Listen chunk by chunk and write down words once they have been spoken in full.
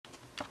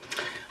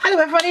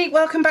Hello everybody,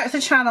 welcome back to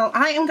the channel.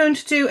 I am going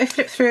to do a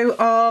flip through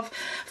of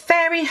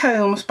Fairy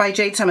Homes by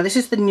Jade Summer. This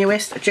is the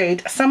newest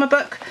Jade Summer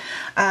book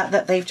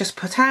that they've just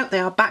put out.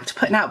 They are back to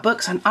putting out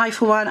books, and I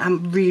for one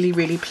am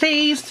really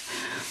pleased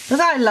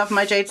because I love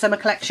my Jade Summer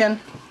collection.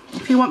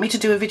 If you want me to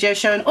do a video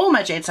showing all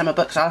my Jade Summer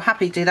books, I'll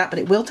happily do that, but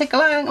it will take a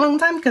long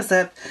time because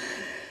they've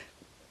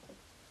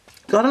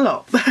got a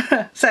lot.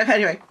 So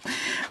anyway,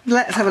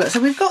 let's have a look.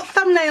 So we've got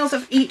thumbnails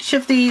of each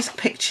of these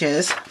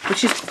pictures,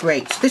 which is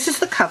great. This is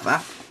the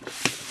cover.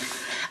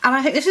 And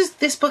I think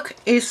this book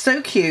is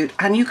so cute,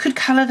 and you could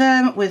colour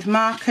them with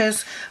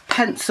markers,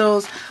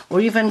 pencils, or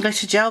even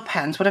glitter gel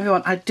pens, whatever you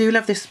want. I do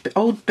love this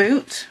old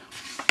boot.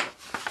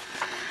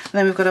 And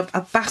then we've got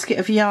a basket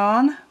of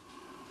yarn.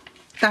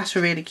 That's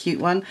a really cute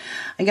one.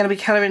 I'm going to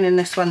be colouring in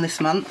this one this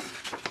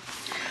month.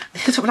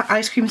 These are sort of like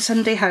ice cream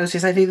sundae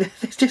houses. I think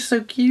they're just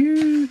so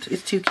cute.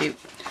 It's too cute.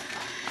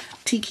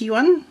 Tiki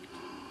one.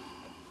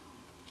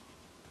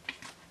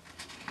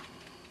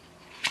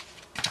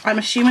 I'm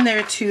assuming there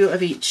are two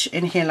of each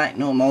in here like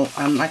normal.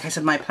 Like I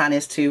said, my plan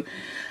is to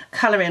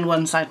colour in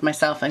one side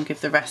myself and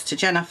give the rest to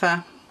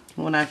Jennifer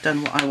when I've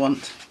done what I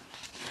want.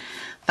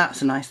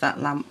 That's a nice,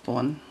 that lamp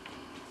one.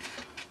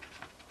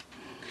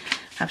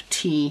 Have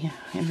tea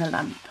in the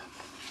lamp.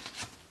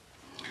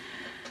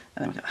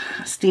 And then we've got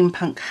a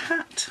steampunk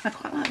hat. I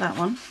quite like that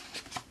one.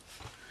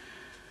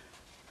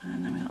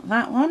 And then we've got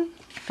that one.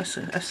 That's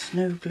a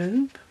snow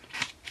globe.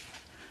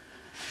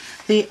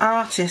 The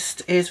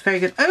artist is very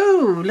good.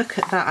 Oh, look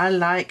at that. I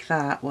like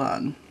that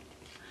one.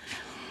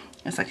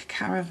 It's like a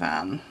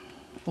caravan.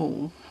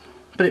 Oh,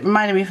 but it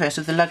reminded me first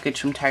of the luggage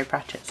from Terry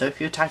Pratchett. So if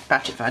you're a Terry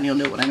Pratchett fan, you'll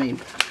know what I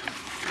mean.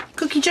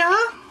 Cookie jar.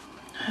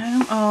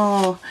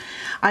 Oh,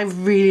 I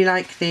really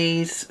like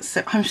these.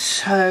 So I'm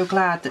so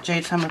glad that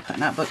Jade Summer are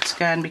putting out books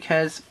again,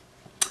 because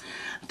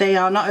they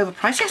are not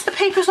overpriced. Yes, the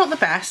paper's not the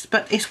best,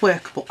 but it's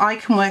workable. I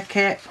can work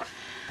it.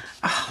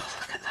 Oh,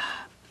 look at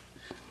that.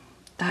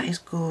 That is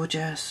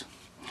gorgeous.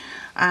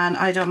 And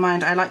I don't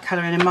mind. I like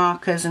colouring in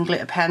markers and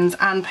glitter pens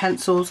and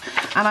pencils,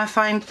 and I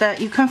find that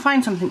you can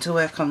find something to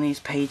work on these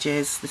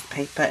pages, this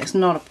paper. It's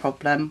not a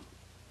problem.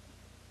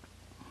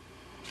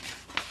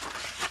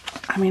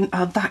 I mean,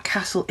 that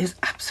castle is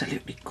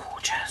absolutely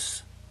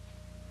gorgeous.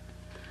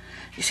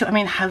 You see what I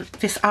mean? How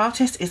this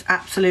artist is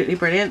absolutely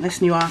brilliant. This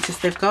new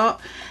artist they've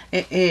got.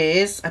 It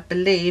is, I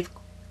believe,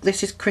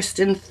 this is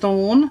Kristen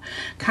Thorne.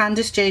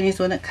 Candice Jane is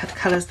the one that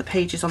colours the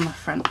pages on the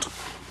front.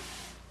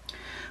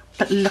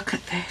 But look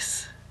at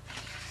this.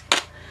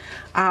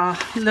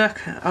 Ah,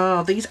 look.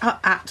 Oh, these are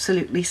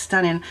absolutely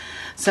stunning.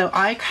 So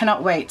I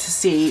cannot wait to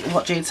see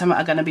what Jade Summer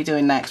are going to be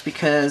doing next,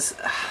 because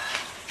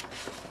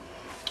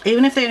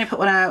even if they only put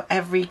one out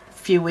every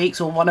few weeks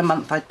or one a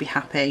month, I'd be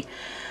happy.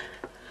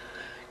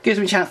 Gives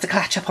me a chance to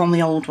catch up on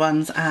the old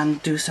ones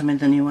and do some of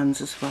the new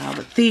ones as well.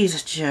 But these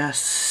are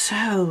just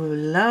so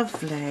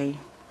lovely.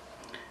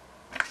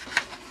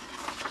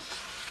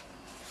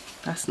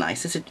 That's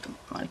nice. It's a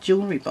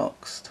jewellery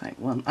box type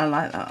one. I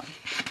like that.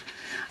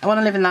 I want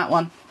to live in that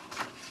one.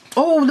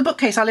 Oh, the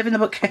bookcase. I live in the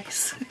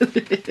bookcase.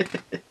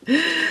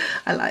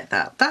 I like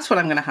that. That's what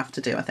I'm going to have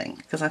to do, I think,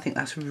 because I think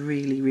that's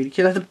really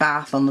cute. There's a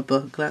bath on the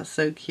book. That's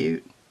so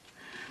cute.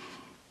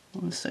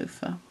 On the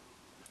sofa.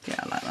 Yeah,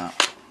 I like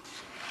that.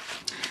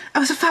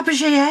 Oh, it's a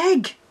Fabergé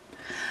egg.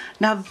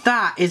 Now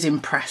that is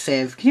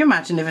impressive. Can you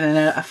imagine living in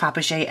a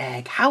Fabergé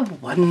egg? How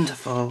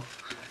wonderful.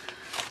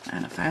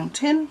 And a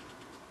fountain.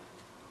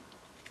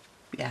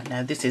 Yeah,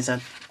 no, this is a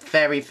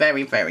very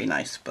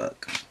nice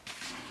book.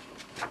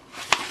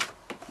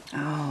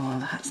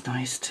 Oh, that's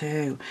nice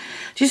too.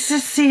 Just to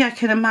see, I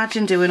can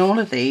imagine doing all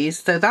of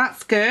these. So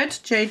that's good,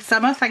 Jade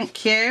Summer,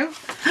 thank you.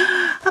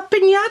 A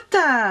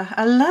piñata,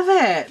 I love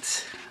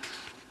it.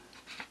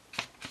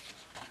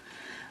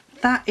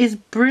 That is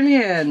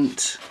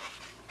brilliant.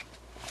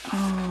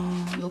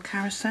 Oh, little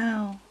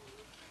carousel.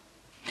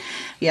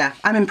 Yeah,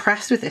 I'm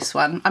impressed with this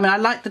one. I mean, I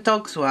like the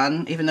dogs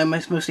one, even though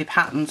mostly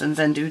patterns and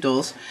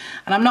Zendoodles.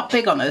 And I'm not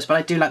big on those, but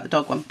I do like the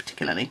dog one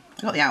particularly.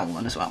 I got the owl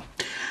one as well.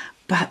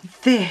 But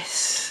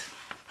this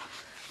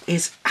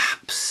is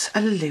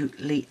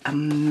absolutely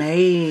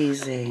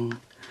amazing.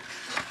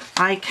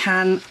 I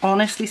can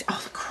honestly...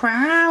 Oh, the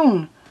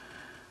crown.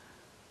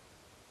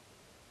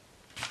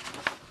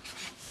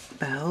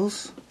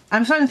 Bells.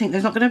 I'm starting to think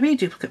there's not going to be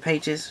duplicate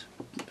pages,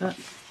 but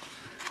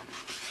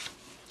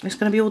it's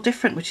going to be all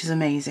different, which is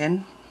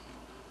amazing.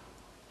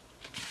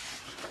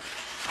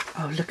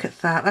 Oh, look at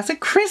that. That's a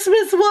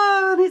Christmas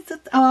one.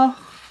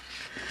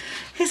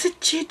 It's a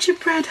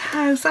gingerbread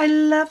house. I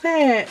love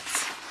it.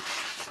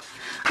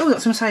 Oh, we've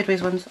got some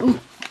sideways ones. Oh,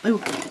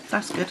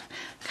 that's good.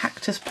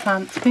 Cactus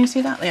plants. Can you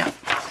see that? Yeah.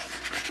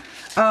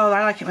 Oh,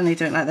 I like it when they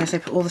do it like this. They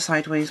put all the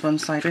sideways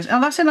ones sideways. Oh,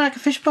 that's in like a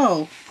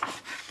fishbowl.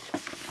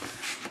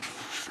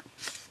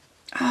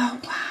 Oh,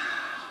 wow.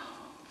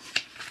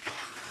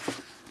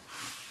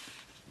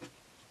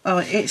 Oh,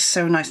 it's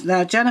so nice.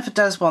 Now, Jennifer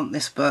does want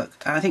this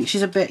book. I think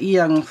she's a bit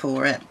young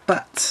for it,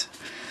 but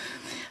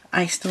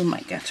I still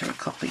might get her a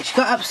copy. She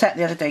got upset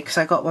the other day because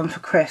I got one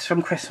for Chris,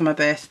 from my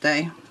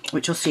birthday,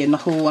 which you'll see in the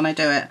haul when I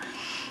do it.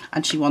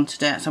 and she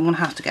wanted it, so I'm going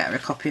to have to get her a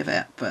copy of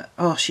it. But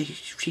oh, she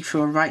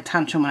threw a right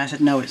tantrum when I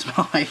said no, it's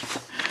mine.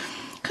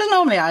 Because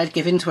normally I'd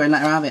give in to her and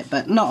let her have it,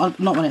 but not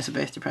when it's a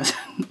birthday present.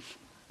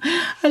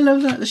 I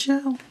love that, the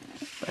shell.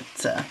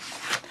 But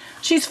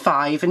she's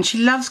 5 and she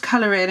loves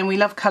colouring, and we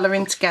love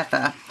colouring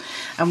together.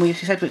 And we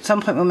said at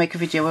some point we'll make a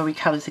video where we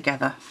colour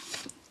together.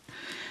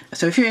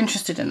 So if you're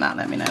interested in that,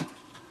 let me know.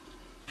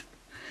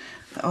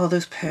 But all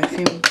those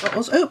perfume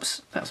bottles.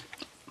 Oops, that's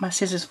my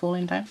scissors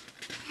falling down.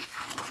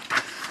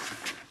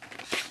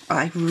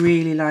 I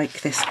really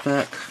like this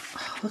book.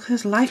 Oh, look at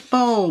those light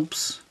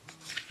bulbs.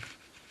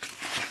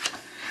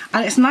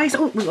 And it's nice.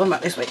 Oh, we're going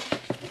back this way.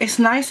 It's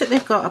nice that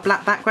they've got a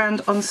black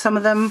background on some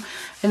of them,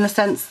 in the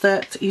sense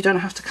that you don't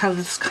have to colour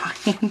the sky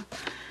in.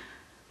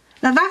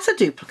 Now that's a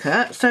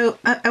duplicate, so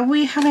are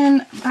we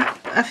having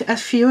a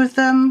few of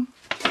them?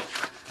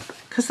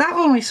 Because that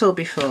one we saw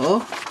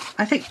before,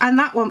 I think, and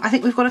that one, I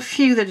think we've got a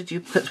few that are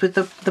duplicates with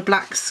the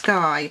black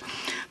sky.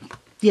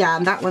 Yeah,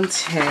 and that one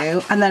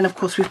too. And then of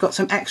course we've got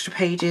some extra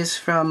pages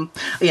from,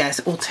 oh yeah,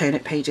 it's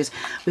alternate pages.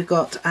 We've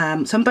got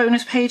some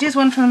bonus pages,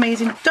 one from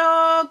Amazing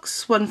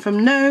Dogs, one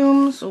from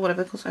Gnomes, or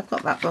whatever, because I've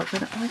got that book.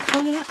 Am I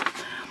calling it?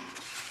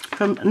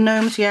 From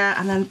Gnomes, yeah.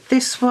 And then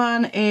this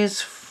one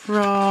is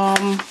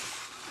from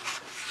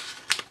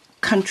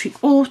Country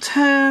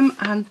Autumn,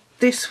 and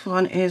this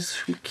one is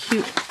from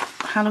Cute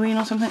Halloween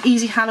or something.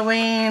 Easy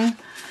Halloween.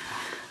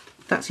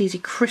 That's Easy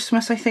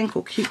Christmas, I think,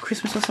 or Cute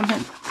Christmas or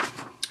something.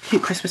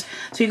 Cute Christmas.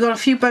 So you've got a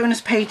few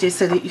bonus pages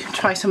so that you can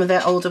try some of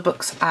their older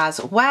books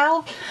as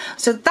well.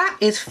 So that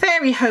is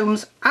Fairy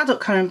Homes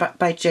Adult Colouring Book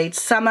by Jade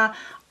Summer.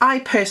 I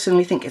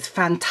personally think it's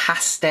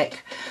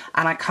fantastic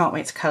and I can't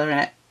wait to colour in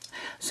it.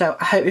 So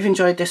I hope you've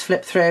enjoyed this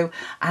flip through,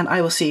 and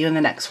I will see you in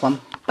the next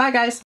one. Bye guys.